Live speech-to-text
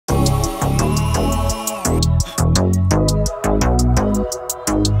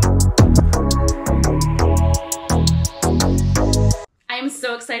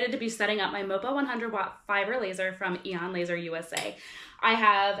be setting up my MOPA 100 watt fiber laser from AEON Laser USA. I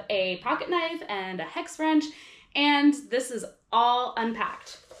have a pocket knife and a hex wrench, and this is all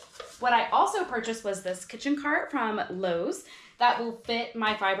unpacked. What I also purchased was this kitchen cart from Lowe's that will fit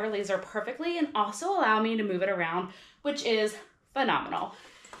my fiber laser perfectly and also allow me to move it around, which is phenomenal.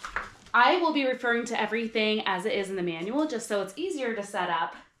 I will be referring to everything as it is in the manual just so it's easier to set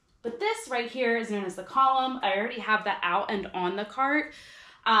up. But this right here is known as the column. I already have that out and on the cart.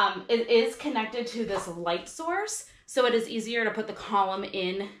 It is connected to this light source, so it is easier to put the column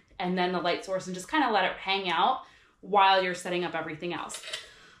in and then the light source and just kind of let it hang out while you're setting up everything else.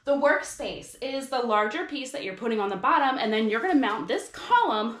 The workspace is the larger piece that you're putting on the bottom, and then you're going to mount this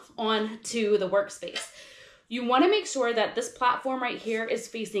column onto the workspace. You want to make sure that this platform right here is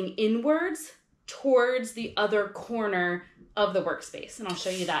facing inwards towards the other corner of the workspace, and I'll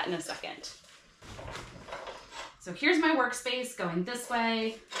show you that in a second. So here's my workspace going this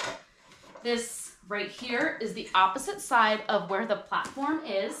way. This right here is the opposite side of where the platform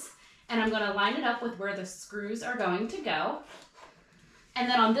is, and I'm going to line it up with where the screws are going to go. And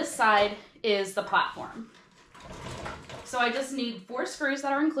then on this side is the platform. So I just need 4 screws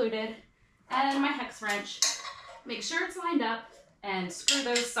that are included and my hex wrench. Make sure it's lined up and screw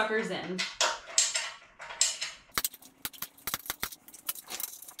those suckers in.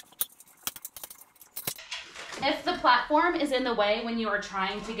 If the platform is in the way when you are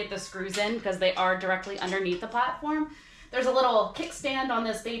trying to get the screws in, because they are directly underneath the platform, there's a little kickstand on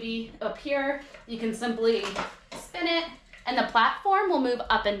this baby up here. You can simply spin it and the platform will move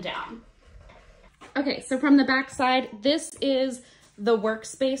up and down. Okay, so from the back side, this is the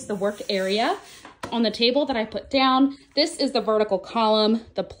workspace, the work area on the table that I put down. This is the vertical column.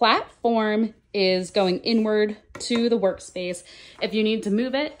 The platform is going inward to the workspace. If you need to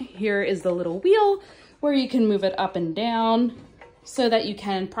move it, here is the little wheel where you can move it up and down so that you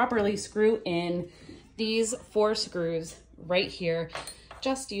can properly screw in these 4 screws right here,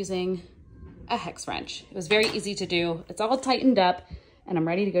 just using a hex wrench. It was very easy to do. It's all tightened up and I'm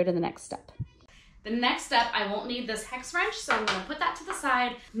ready to go to the next step. The next step, I won't need this hex wrench, so I'm gonna put that to the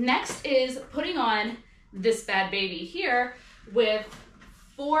side. Next is putting on this bad baby here with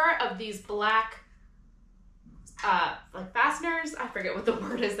 4 of these black like fasteners. I forget what the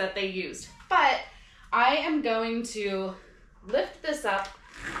word is that they used, but I am going to lift this up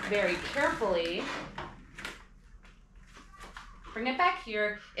very carefully. Bring it back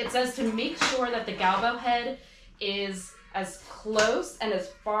here. It says to make sure that the galvo head is as close and as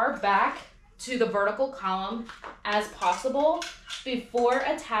far back to the vertical column as possible before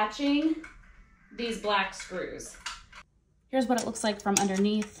attaching these black screws. Here's what it looks like from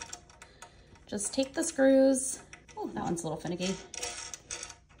underneath. Just take the screws. Oh, that one's a little finicky.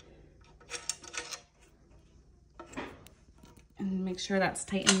 And make sure that's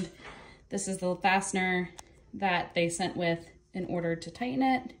tightened. This is the fastener that they sent with in order to tighten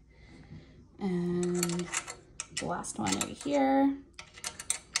it. And the last one right here.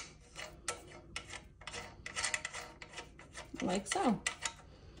 Like so.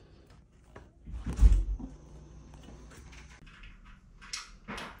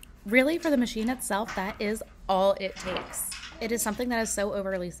 Really, for the machine itself, that is all it takes. It is something that is so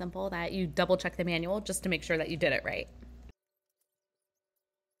overly simple that you double check the manual just to make sure that you did it right.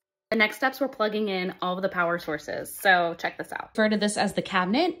 The next steps were plugging in all of the power sources. So check this out. I refer to this as the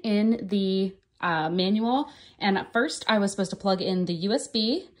cabinet in the manual. And at first I was supposed to plug in the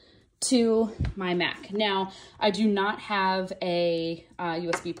USB to my Mac. Now, I do not have a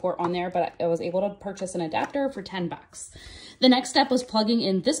USB port on there, but I was able to purchase an adapter for 10 bucks. The next step was plugging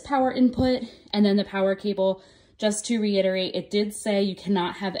in this power input and then the power cable. Just to reiterate, it did say you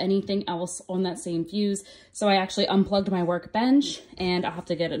cannot have anything else on that same fuse. So I actually unplugged my workbench and I'll have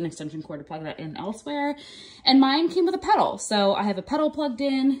to get an extension cord to plug that in elsewhere. And mine came with a pedal. So I have a pedal plugged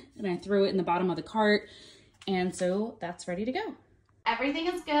in and I threw it in the bottom of the cart. And so that's ready to go. Everything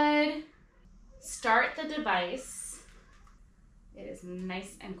is good. Start the device. It is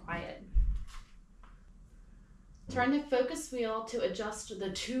nice and quiet. Turn the focus wheel to adjust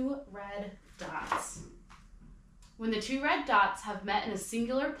the 2 red dots. When the 2 red dots have met in a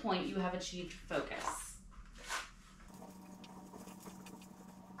singular point, you have achieved focus.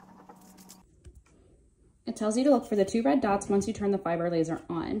 It tells you to look for the 2 red dots once you turn the fiber laser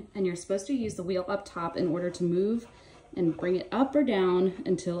on, and you're supposed to use the wheel up top in order to move and bring it up or down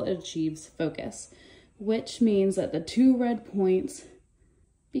until it achieves focus, which means that the 2 red points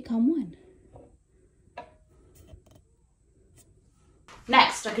become 1.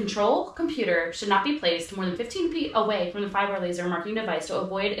 Next, a control computer should not be placed more than 15 feet away from the fiber laser marking device to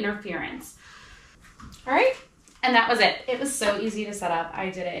avoid interference. All right, And that was it. It was so easy to set up. I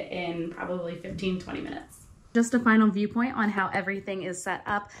did it in probably 15-20 minutes. Just a final viewpoint on how everything is set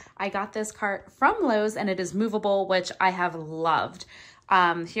up. I got this cart from Lowe's and it is movable, which I have loved.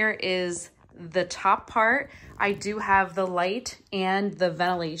 Here is the top part. I do have the light and the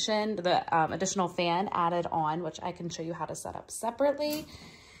ventilation, the additional fan added on, which I can show you how to set up separately.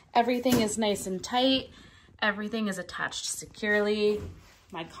 Everything is nice and tight. Everything is attached securely.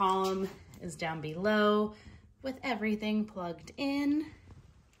 My column is down below with everything plugged in.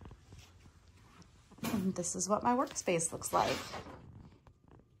 And this is what my workspace looks like.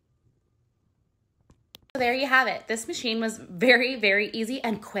 So there you have it. This machine was very, very easy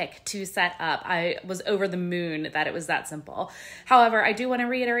and quick to set up. I was over the moon that it was that simple. However, I do want to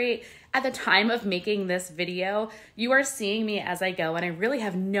reiterate, at the time of making this video, you are seeing me as I go, and I really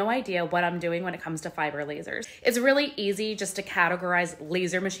have no idea what I'm doing when it comes to fiber lasers. It's really easy just to categorize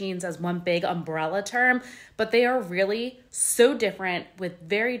laser machines as one big umbrella term, but they are really so different with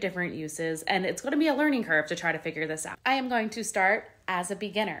very different uses, and it's going to be a learning curve to try to figure this out. I am going to start as a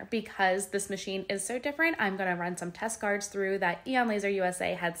beginner because this machine is so different. I'm going to run some test cards through that AEON Laser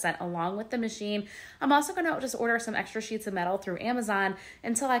USA had sent along with the machine. I'm also going to just order some extra sheets of metal through Amazon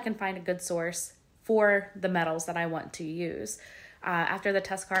until I can find a good source for the metals that I want to use. After the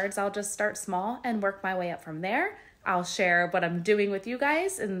test cards, I'll just start small and work my way up from there. I'll share what I'm doing with you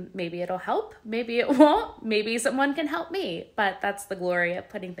guys, and maybe it'll help, maybe it won't, maybe someone can help me, but that's the glory of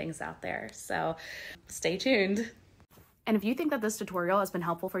putting things out there. So stay tuned. And if you think that this tutorial has been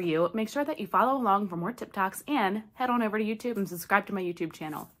helpful for you, make sure that you follow along for more tip talks and head on over to YouTube and subscribe to my YouTube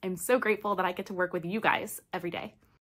channel. I'm so grateful that I get to work with you guys every day.